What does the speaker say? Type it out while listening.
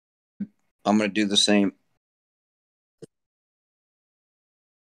I'm going to do the same.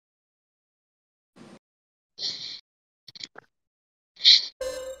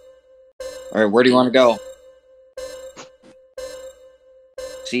 All right, where do you want to go?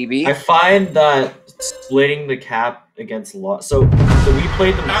 CB? I find that splitting the cap against loss. So we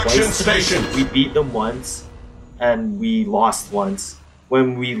played them twice. Station. We beat them once, and we lost once.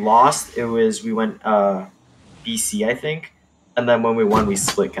 When we lost, we went BC, I think, and then when we won, we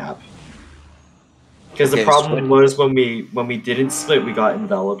split cap. Because the problem was when we didn't split, we got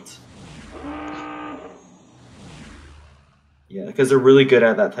enveloped. Yeah, because they're really good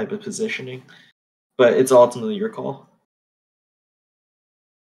at that type of positioning, but it's ultimately your call.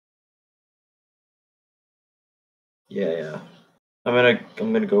 Yeah. I'm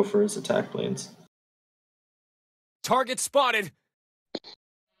gonna go for his attack planes. Target spotted.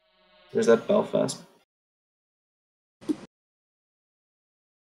 There's that Belfast.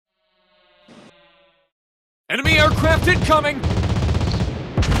 Enemy aircraft incoming.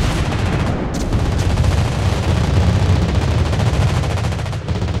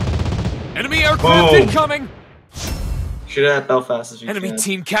 Enemy aircraft incoming. Shoot at Belfast as you Enemy can.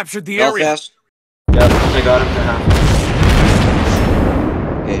 team captured the Belfast? area. Yep, I got him to half.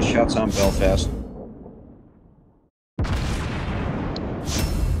 Okay, shots on Belfast.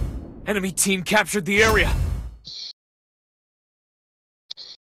 Enemy team captured the area.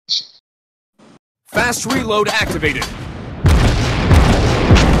 Fast reload activated.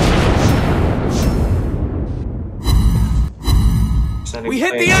 We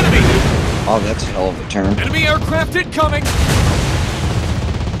hit the enemy! Oh, that's a hell of a turn. Enemy aircraft incoming!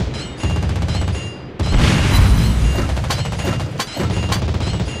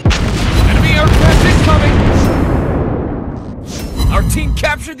 Enemy aircraft incoming! Our team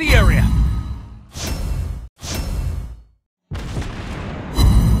captured the area.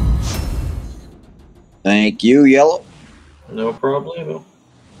 Thank you, Yellow. No problemo.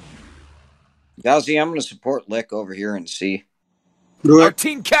 Gauzy, I'm going to support Lick over here and see. Our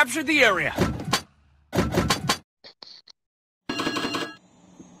team captured the area.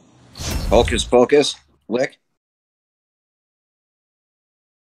 Focus. Lick.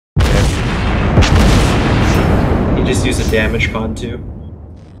 He just used a damage con too.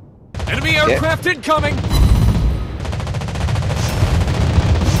 Enemy aircraft incoming.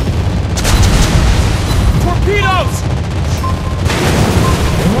 Torpedoes!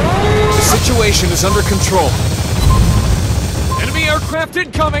 The situation is under control. Enemy aircraft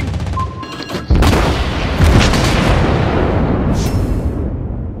incoming!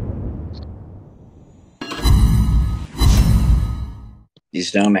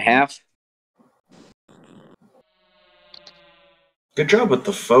 He's down to half. Good job with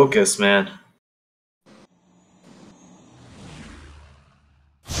the focus, man.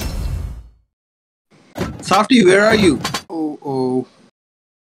 Softy, where are you? Oh.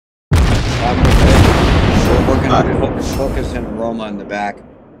 We're going to focus in Roma in the back.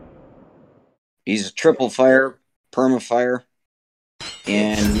 He's a triple fire, perma fire,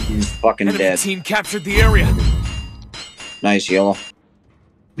 and he's fucking dead. Team captured the area. Nice, Yellow.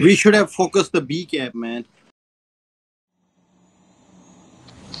 We should have focused the B cap, man.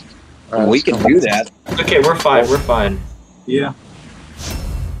 We can do that. Okay, we're fine. Yeah.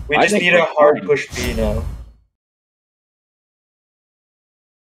 We just need a hard push B now.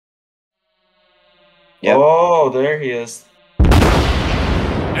 Yep. Oh, there he is.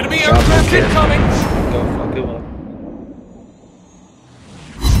 Enemy aircraft incoming! Go fuck him up.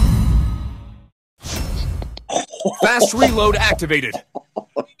 Fast reload activated.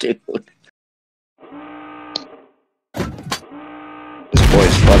 Dude. This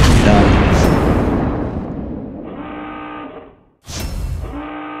boy's fucking done.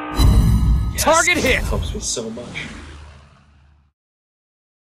 Yes, Target hit! Helps me so much.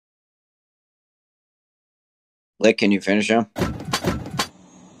 Lick, can you finish him?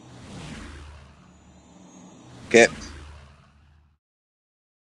 Okay.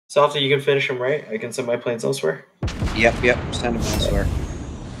 Softy, you can finish him, right? I can send my planes elsewhere. Yep. Send him elsewhere.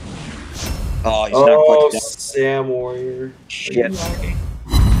 Oh, he's not quite down. Sam Warrior. Shit.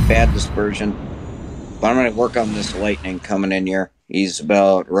 Bad dispersion. But I'm going to work on this lightning coming in here. He's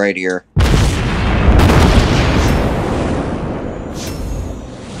about right here.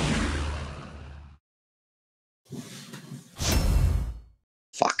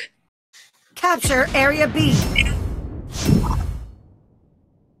 Fuck. Capture Area B.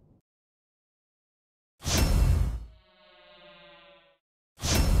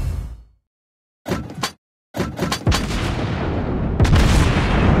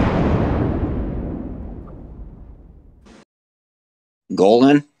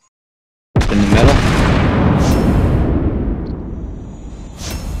 Golden?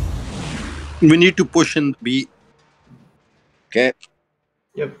 We need to push in the B. Okay.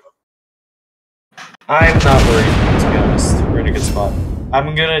 Yep. I'm not worried, to be honest. We're in a good spot.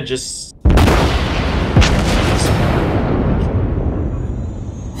 I'm gonna just...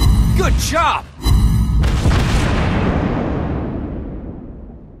 Good job!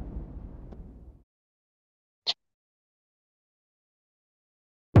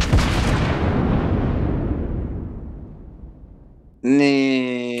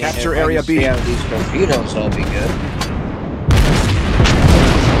 Nah, Capture if I area can stay B. out of these torpedoes, I'll be good.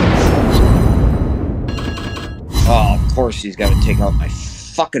 Oh, of course he's got to take out my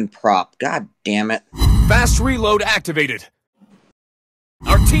fucking prop. God damn it. Fast reload activated.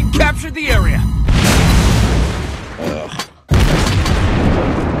 Our team captured the area. Ugh.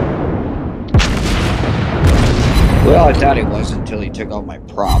 Well, I thought he was until he took out my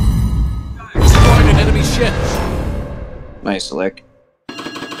prop. Destroyed an enemy ship. Nice lick.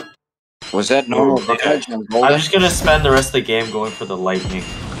 Was that normal damage on I'm golden? just gonna spend the rest of the game going for the lightning.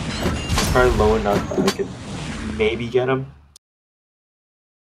 It's probably low enough that I could maybe get him.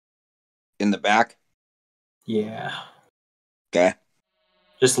 In the back? Yeah. Okay.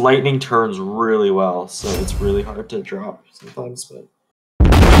 Just lightning turns really well, so it's really hard to drop sometimes, but...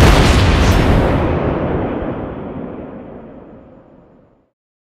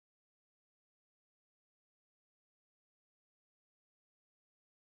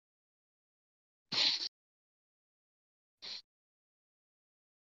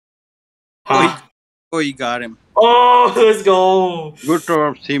 Ha! Oh, he got him. Oh, let's go! Good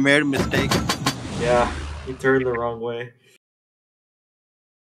torps. He made a mistake. Yeah, he turned the wrong way.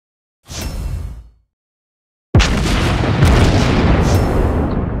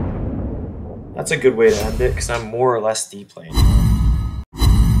 That's a good way to end it, because I'm more or less D-playing.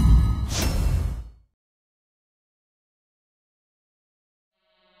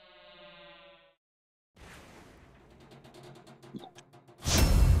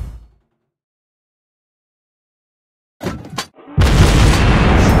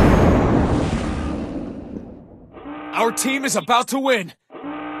 Our team is about to win.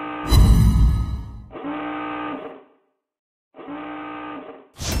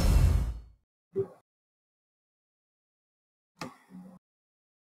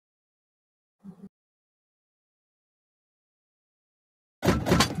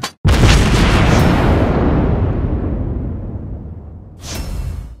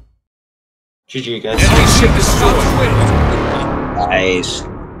 GG, guys. Enemy ship is about to win. Nice.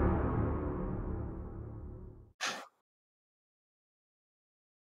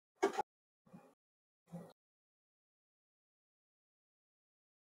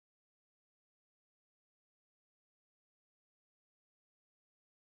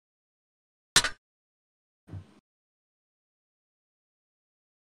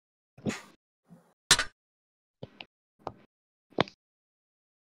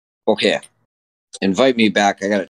 Okay. Invite me back. I gotta